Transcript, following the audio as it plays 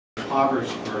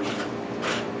impoverished version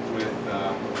with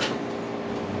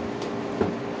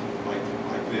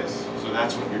like this. So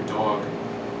that's what your dog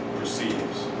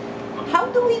perceives. How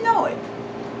do we know it?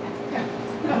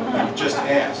 Just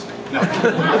ask. No.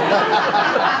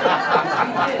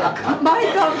 My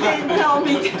dog didn't tell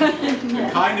me. The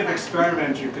kind of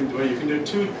experiment you can do, well, you can do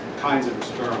two kinds of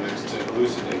experiments to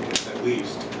elucidate this at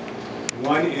least.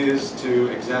 One is to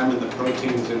examine the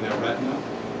proteins in their retina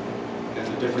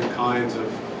and the different kinds of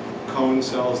cone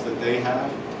cells that they have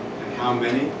and how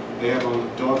many.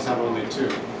 Dogs have only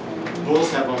two.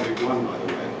 Bulls have only one, by the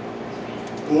way.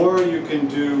 Or you can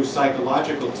do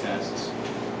psychological tests.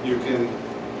 You can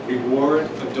reward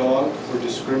a dog for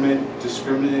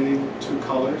discriminating two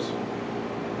colors,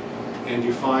 and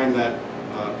you find that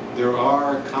there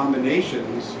are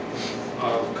combinations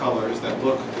of colors that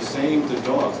look the same to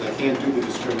dogs. They can't do the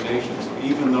discrimination, so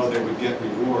even though they would get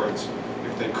rewards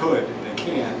if they could, they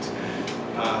can't,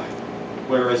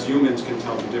 whereas humans can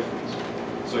tell the difference.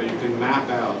 So you can map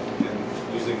out, and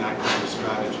using that kind of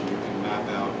strategy, you can map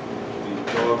out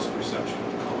the dog's perception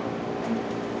of color.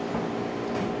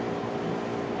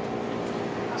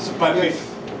 But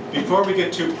before we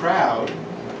get too proud,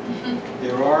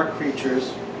 there are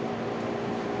creatures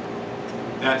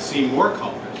that see more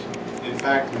colors. In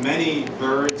fact, many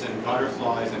birds and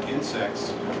butterflies and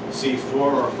insects see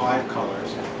 4 or 5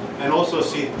 colors, and also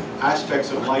see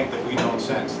aspects of light that we don't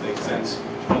sense. They sense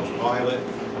ultraviolet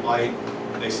light,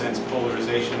 they sense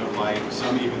polarization of light,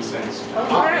 some even sense...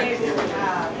 Oh, great.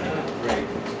 Great,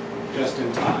 just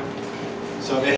in time. So they